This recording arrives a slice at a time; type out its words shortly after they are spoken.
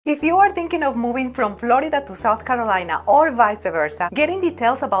If you are thinking of moving from Florida to South Carolina or vice versa, getting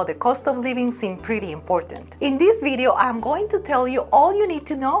details about the cost of living seem pretty important. In this video, I'm going to tell you all you need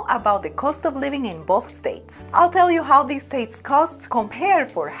to know about the cost of living in both states. I'll tell you how these states' costs compare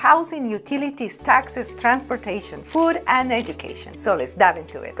for housing, utilities, taxes, transportation, food, and education. So let's dive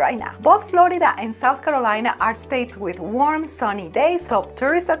into it right now. Both Florida and South Carolina are states with warm, sunny days, top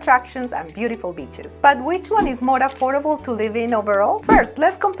tourist attractions, and beautiful beaches. But which one is more affordable to live in overall? First,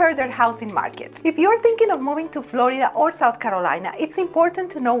 let's compare their housing market. If you're thinking of moving to Florida or South Carolina, it's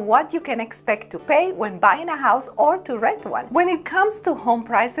important to know what you can expect to pay when buying a house or to rent one. When it comes to home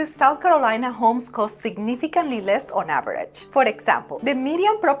prices, South Carolina homes cost significantly less on average. For example, the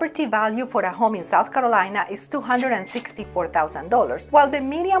median property value for a home in South Carolina is $264,000, while the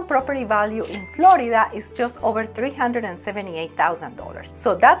median property value in Florida is just over $378,000.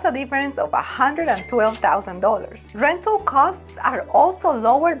 So that's a difference of $112,000. Rental costs are also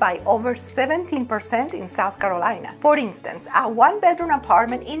lower by over 17% in South Carolina. For instance, a one-bedroom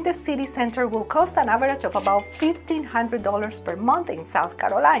apartment in the city center will cost an average of about $1,500 per month in South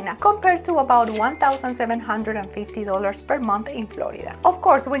Carolina, compared to about $1,750 per month in Florida. Of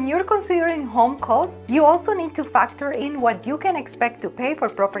course, when you're considering home costs, you also need to factor in what you can expect to pay for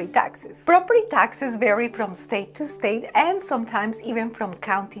property taxes. Property taxes vary from state to state and sometimes even from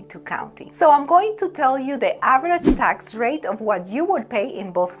county to county. So I'm going to tell you the average tax rate of what you would pay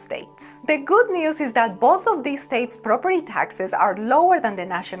in both states. The good news is that both of these states' property taxes are lower than the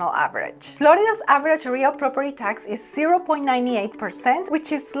national average. Florida's average real property tax is 0.98%,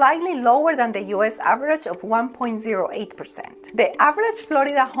 which is slightly lower than the US average of 1.08%. The average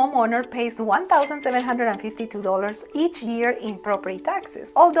Florida homeowner pays $1,752 each year in property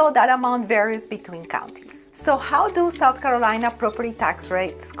taxes, although that amount varies between counties. So how do South Carolina property tax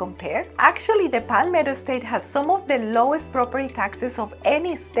rates compare? Actually, the Palmetto State has some of the lowest property taxes of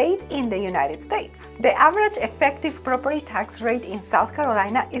any state in the United States. The average effective property tax rate in South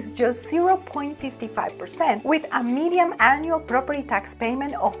Carolina is just 0.55%, with a median annual property tax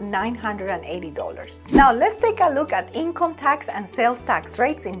payment of $980. Now let's take a look at income tax and sales tax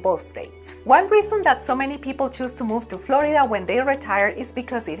rates in both states. One reason that so many people choose to move to Florida when they retire is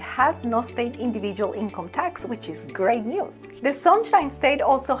because it has no state individual income tax, which is great news. The Sunshine State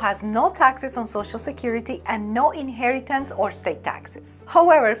also has no taxes on Social Security and no inheritance or state taxes.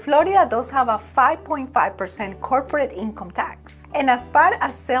 However, Florida does have a 5.5% corporate income tax. And as far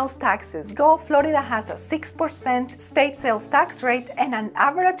as sales taxes go, Florida has a 6% state sales tax rate and an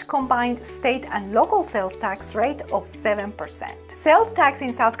average combined state and local sales tax rate of 7%. Sales tax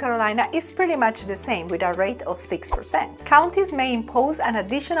in South Carolina is pretty much the same, with a rate of 6%. Counties may impose an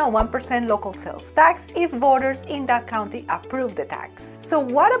additional 1% local sales tax if voters in that county approve the tax. So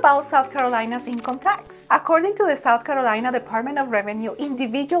what about South Carolina's income tax? According to the South Carolina Department of Revenue,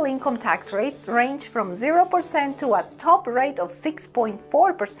 individual income tax rates range from 0% to a top rate of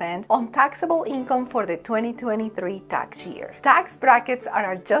 6.4% on taxable income for the 2023 tax year. Tax brackets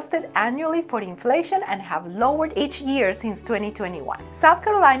are adjusted annually for inflation and have lowered each year since 2021. South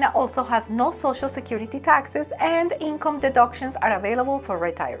Carolina also has no Social Security taxes, and income deductions are available for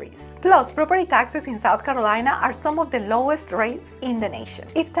retirees. Plus, property taxes in South Carolina are some of the lowest rates in the nation.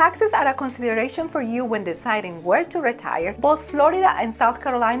 If taxes are a consideration for you when deciding where to retire, both Florida and South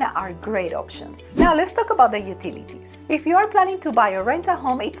Carolina are great options. Now let's talk about the utilities. If you are planning to buy or rent a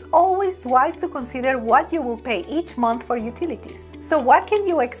home, it's always wise to consider what you will pay each month for utilities. So what can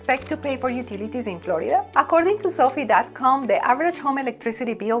you expect to pay for utilities in Florida? According to Sophie.com, the average home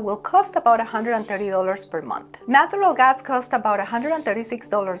electricity bill will cost about $130 per month. Natural gas costs about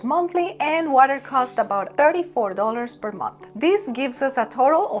 $136 monthly, and water costs about $34 per month. This gives us a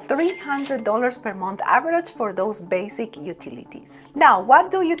total of $300 per month average for those basic utilities. Now,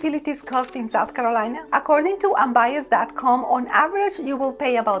 what do utilities cost in South Carolina? According to unbiased.com, on average, you will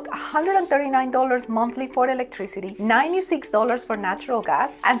pay about $139 monthly for electricity, $96 for natural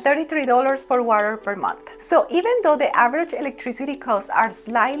gas, and $33 for water per month. So even though the average electricity costs are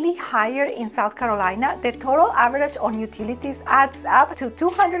slightly higher in South Carolina, the total average on utilities adds up to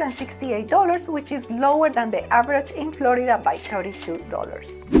 $268, which is lower than the average in Florida by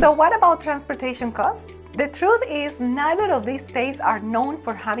 $32. So what about transportation costs? The truth is, neither of these states are known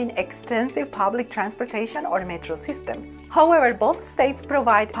for having extensive public transportation or metro systems. However, both states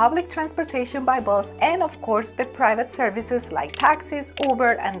provide public transportation by bus and, of course, the private services like taxis,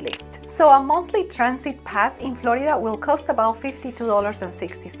 Uber, and Lyft. So a monthly transit pass in Florida will cost about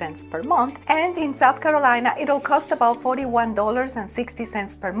 $52.60 per month, and in South Carolina it'll cost about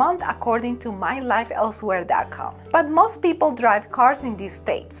 $41.60 per month, according to mylifeelsewhere.com. But most people drive cars in these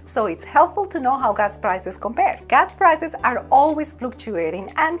states, so it's helpful to know how gas prices prices compare? Gas prices are always fluctuating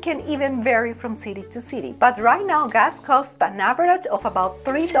and can even vary from city to city, but right now gas costs an average of about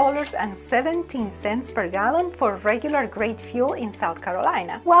 $3.17 per gallon for regular grade fuel in South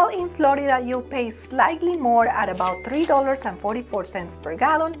Carolina, while in Florida you'll pay slightly more at about $3.44 per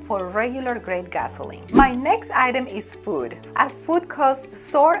gallon for regular grade gasoline. My next item is food. As food costs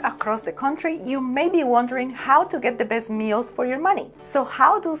soar across the country, you may be wondering how to get the best meals for your money. So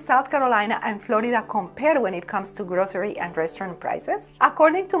how do South Carolina and Florida compare when it comes to grocery and restaurant prices?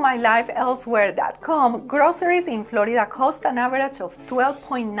 According to MyLifeElsewhere.com, groceries in Florida cost an average of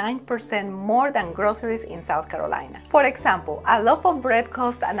 12.9% more than groceries in South Carolina. For example, a loaf of bread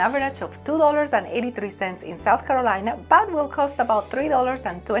costs an average of $2.83 in South Carolina, but will cost about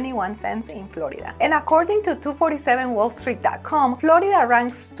 $3.21 in Florida. And according to 247wallstreet.com, Florida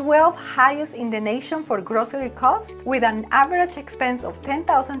ranks 12th highest in the nation for grocery costs, with an average expense of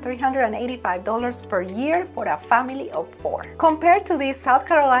 $10,385 per year for a family of 4. Compared to this, South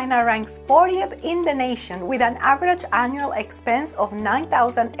Carolina ranks 40th in the nation with an average annual expense of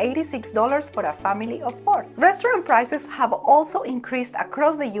 $9,086 for a family of 4. Restaurant prices have also increased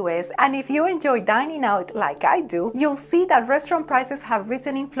across the US, and if you enjoy dining out like I do, you'll see that restaurant prices have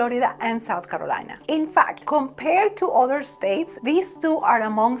risen in Florida and South Carolina. In fact, compared to other states, these two are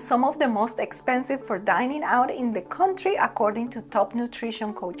among some of the most expensive for dining out in the country according to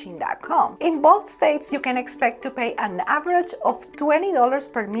topnutritioncoaching.com. In both states, you can expect to pay an average of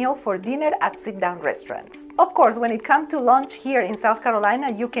 $20 per meal for dinner at sit-down restaurants. Of course, when it comes to lunch here in South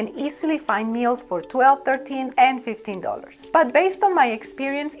Carolina, you can easily find meals for $12, $13, and $15. But based on my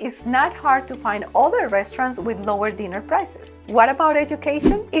experience, it's not hard to find other restaurants with lower dinner prices. What about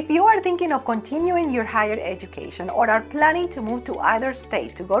education? If you are thinking of continuing your higher education or are planning to move to either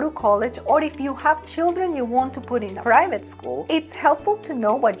state to go to college, or if you have children you want to put in a private school, it's helpful to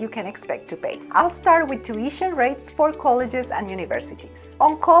know what you can expect to pay. I'll start with tuition rates for colleges and universities.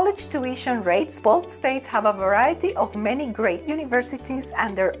 On college tuition rates, both states have a variety of many great universities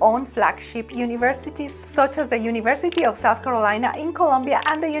and their own flagship universities, such as the University of South Carolina in Columbia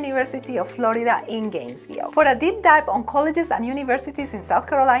and the University of Florida in Gainesville. For a deep dive on colleges and universities in South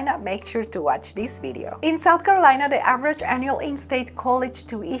Carolina, make sure to watch this video. In South Carolina, the average annual in-state college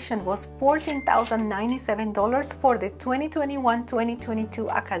tuition was $14,097 for the 2021-2022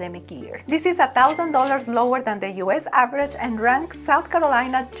 academic year. This is $1,000 lower than the US average and ranks South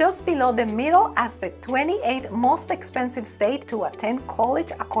Carolina just below the middle as the 28th most expensive state to attend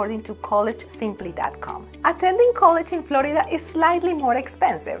college according to collegesimply.com. Attending college in Florida is slightly more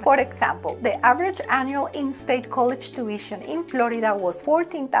expensive. For example, the average annual in-state college tuition in Florida was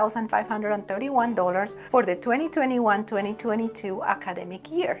 $14,531 for the 2021-2022 academic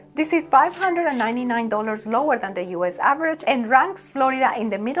year. This is $599 lower than the US average and ranks Florida in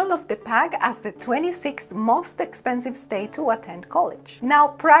the middle of the pack as the 26th most expensive state to attend college. Now,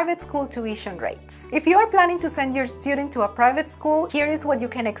 private school tuition rates. If you are planning to send your student to a private school, here is what you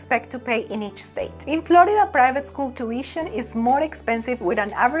can expect to pay in each state. In Florida, private school tuition is more expensive with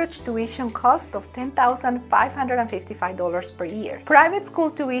an average tuition cost of $10,555 per year. Private school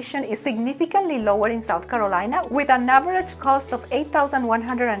tuition is significantly lower in South Carolina with an average cost of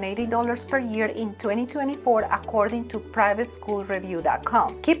 $8,180 per year in 2024 according to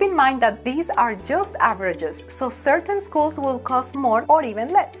privateschoolreview.com. Keep in mind that these are just averages, so certain schools will cost more or even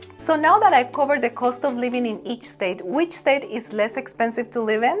less. So now that I've covered the cost of living in each state, which state is less expensive to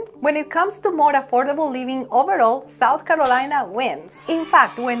live in? When it comes to more affordable living overall, South Carolina wins. In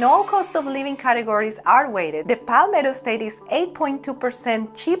fact, when all cost of living categories are weighted, the Palmetto State is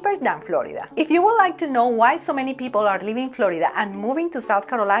 8.2% cheaper than Florida. If you would like to know why so many people are leaving Florida and moving to South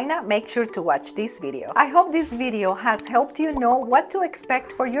Carolina, make sure to watch this video. I hope this video has helped you know what to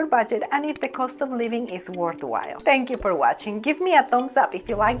expect for your budget and if the cost of living is worthwhile. Thank you for watching. Give me a thumbs up if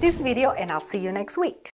you like this video and I'll see you next week.